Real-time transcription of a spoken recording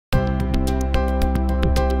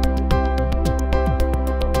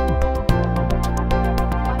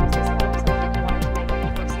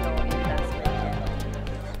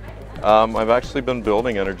I've actually been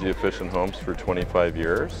building energy efficient homes for 25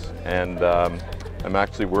 years, and I'm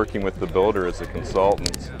actually working with the builder as a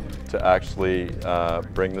consultant to actually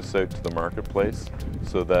bring this out to the marketplace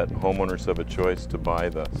so that homeowners have a choice to buy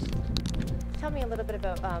this. Tell me a little bit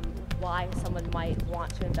about why someone might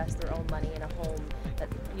want to invest their own money in a home that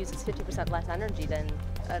uses 50% less energy than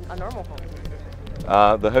a normal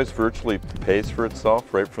home. The house virtually pays for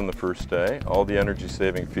itself right from the first day. All the energy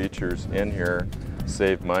saving features in here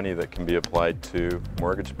save money that can be applied to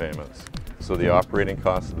mortgage payments. So the operating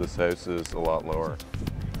cost of this house is a lot lower.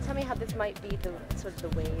 Tell me how this might be the sort of the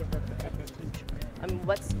wave of the future. I mean,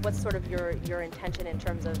 what's sort of your intention in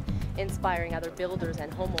terms of inspiring other builders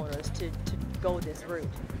and homeowners to go this route?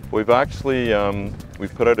 We've actually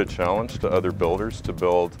we've put out a challenge to other builders to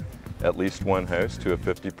build at least one house to a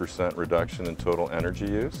 50% reduction in total energy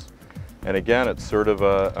use. And again, it's sort of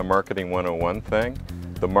a marketing 101 thing.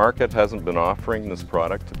 The market hasn't been offering this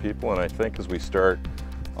product to people, and I think as we start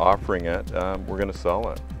offering it, we're going to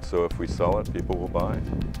sell it. So if we sell it, people will buy.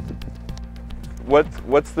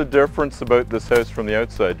 What's the difference about this house from the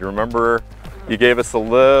outside? Do you remember you gave us a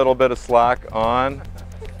little bit of slack on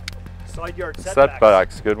side yard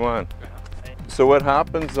setbacks? Good one. So what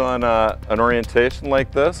happens on an orientation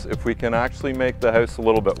like this, if we can actually make the house a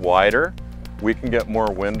little bit wider, we can get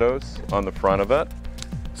more windows on the front of it.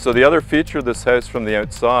 So the other feature of this house from the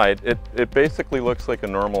outside, it basically looks like a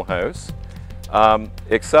normal house,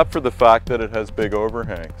 except for the fact that it has big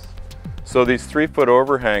overhangs. So these 3-foot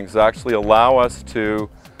overhangs actually allow us to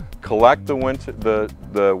collect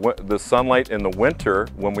the sunlight in the winter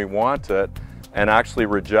when we want it, and actually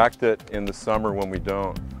reject it in the summer when we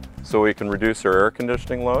don't. So we can reduce our air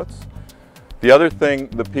conditioning loads. The other thing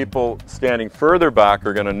the people standing further back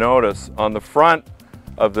are going to notice, on the front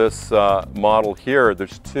of this model here,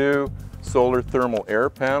 there's 2 solar thermal air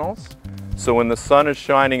panels. So when the sun is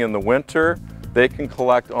shining in the winter, they can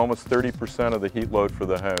collect almost 30% of the heat load for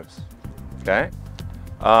the house. Okay?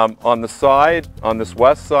 On the side, on this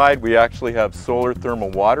west side, we actually have solar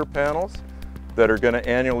thermal water panels that are going to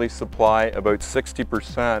annually supply about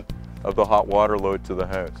 60% of the hot water load to the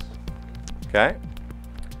house. Okay?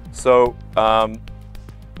 So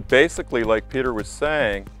basically, like Peter was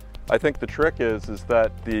saying, I think the trick is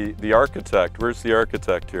that the architect, where's the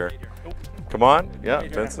architect here? Come on, yeah,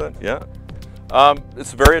 Vincent, yeah.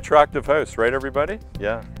 It's a very attractive house, right everybody?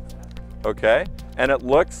 Yeah. Okay, and it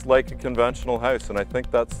looks like a conventional house, and I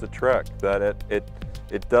think that's the trick, that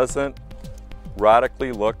it doesn't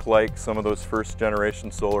radically look like some of those first generation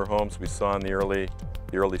solar homes we saw in the early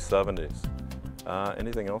 70s.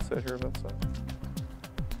 Anything else out here, Vincent?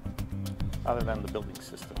 Other than the building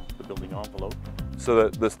system, the building envelope. So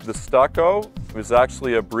the stucco is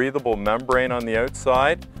actually a breathable membrane on the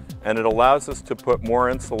outside, and it allows us to put more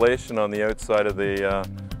insulation on the outside of the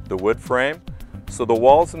wood frame. So the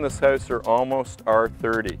walls in this house are almost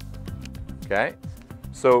R30. Okay?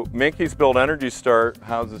 So Minky's built Energy Star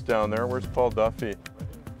houses down there. Where's Paul Duffy?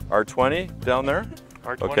 R20 down there?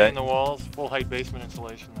 R20 okay. in the walls, full height basement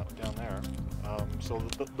insulation down there. So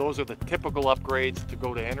those are the typical upgrades to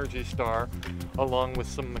go to Energy Star, along with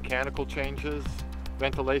some mechanical changes.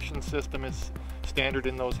 Ventilation system is standard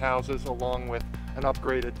in those houses, along with an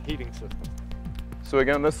upgraded heating system. So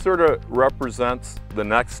again, this sort of represents the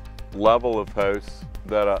next level of house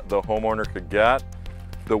that the homeowner could get.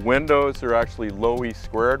 The windows are actually low E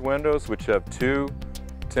squared windows, which have 2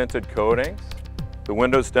 tinted coatings. The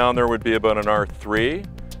windows down there would be about an R3.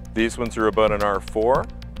 These ones are about an R4.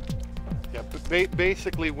 Yeah, but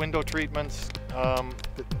basically window treatments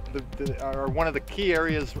are one of the key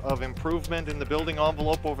areas of improvement in the building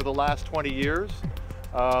envelope over the last 20 years.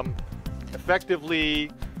 Effectively,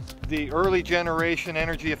 the early generation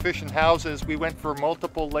energy efficient houses, we went for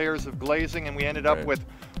multiple layers of glazing, and we ended up with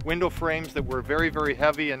window frames that were very, very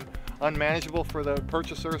heavy and unmanageable for the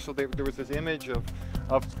purchaser. So there was this image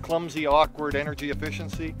of clumsy, awkward energy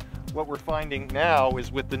efficiency. What we're finding now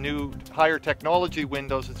is with the new higher technology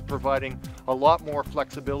windows, it's providing a lot more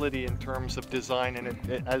flexibility in terms of design, and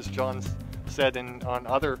it, as John said on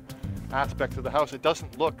other aspects of the house, it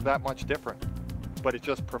doesn't look that much different, but it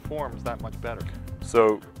just performs that much better.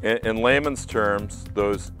 So in layman's terms,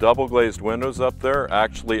 those double glazed windows up there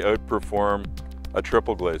actually outperform a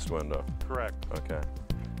triple glazed window. Correct. Okay.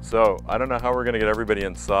 So I don't know how we're going to get everybody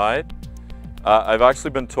inside. I've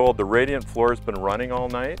actually been told the radiant floor has been running all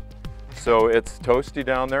night. So it's toasty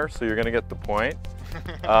down there, so you're going to get the point.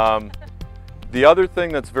 The other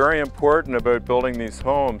thing that's very important about building these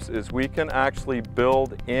homes is we can actually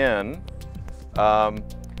build in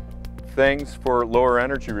things for lower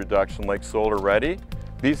energy reduction, like solar ready.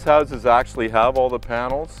 These houses actually have all the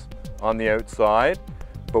panels on the outside,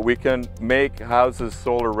 but we can make houses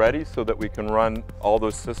solar ready so that we can run all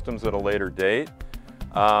those systems at a later date.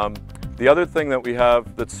 The other thing that we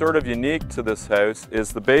have that's sort of unique to this house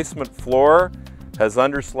is the basement floor has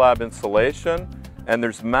underslab insulation, and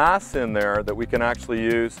there's mass in there that we can actually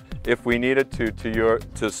use if we needed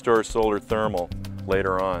to store solar thermal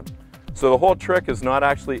later on. So the whole trick is not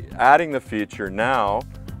actually adding the feature now,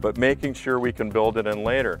 but making sure we can build it in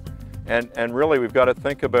later. And really we've got to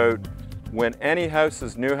think about when any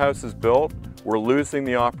new house is built, we're losing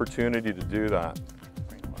the opportunity to do that,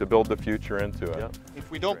 to build the future into it. Yep.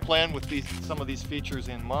 If we don't plan with some of these features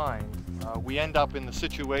in mind, we end up in the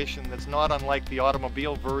situation that's not unlike the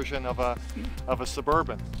automobile version of a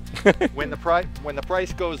Suburban. When the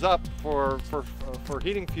price goes up for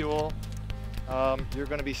heating fuel, you're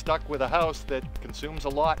going to be stuck with a house that consumes a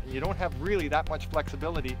lot, and you don't have really that much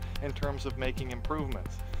flexibility in terms of making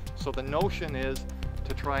improvements. So the notion is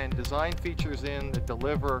to try and design features in that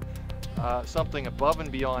deliver something above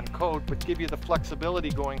and beyond code, but give you the flexibility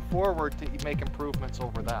going forward to make improvements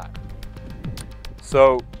over that.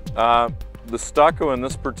 So the stucco in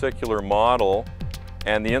this particular model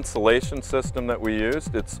and the insulation system that we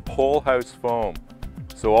used, it's whole house foam.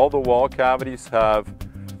 So all the wall cavities have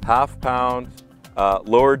half-pound,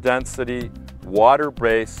 lower density,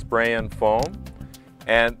 water-based spray-in foam.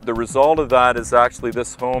 And the result of that is actually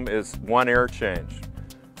this home is one air change.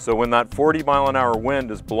 So when that 40-mile-an-hour wind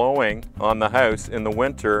is blowing on the house in the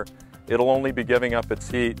winter, it'll only be giving up its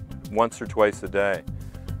heat once or twice a day.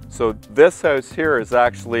 So this house here is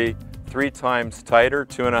actually 3 times tighter,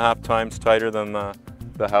 2.5 times tighter than the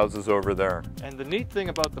houses over there. And the neat thing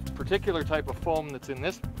about the particular type of foam that's in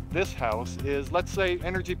this house is, let's say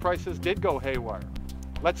energy prices did go haywire.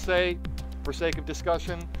 Let's say, for sake of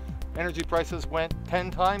discussion, energy prices went 10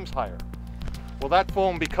 times higher. Well, that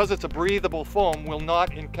foam, because it's a breathable foam, will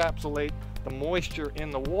not encapsulate the moisture in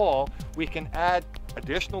the wall. We can add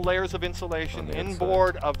additional layers of insulation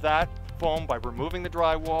inboard of that foam by removing the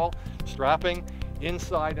drywall, strapping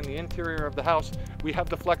inside in the interior of the house. We have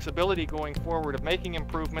the flexibility going forward of making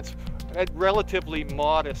improvements at relatively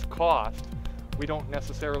modest cost. We don't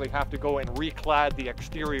necessarily have to go and reclad the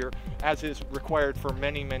exterior as is required for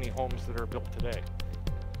many, many homes that are built today.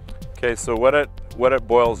 Okay, so what it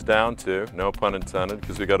boils down to, no pun intended,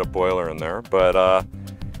 because we got a boiler in there, but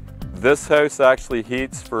this house actually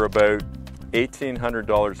heats for about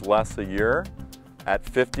 $1,800 less a year at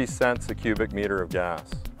 50 cents a cubic meter of gas.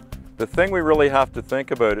 The thing we really have to think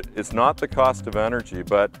about is not the cost of energy,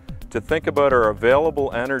 but to think about our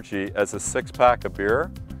available energy as a 6-pack of beer,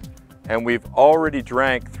 and we've already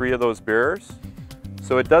drank 3 of those beers,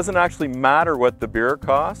 so it doesn't actually matter what the beer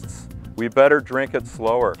costs. We better drink it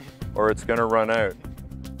slower or it's going to run out.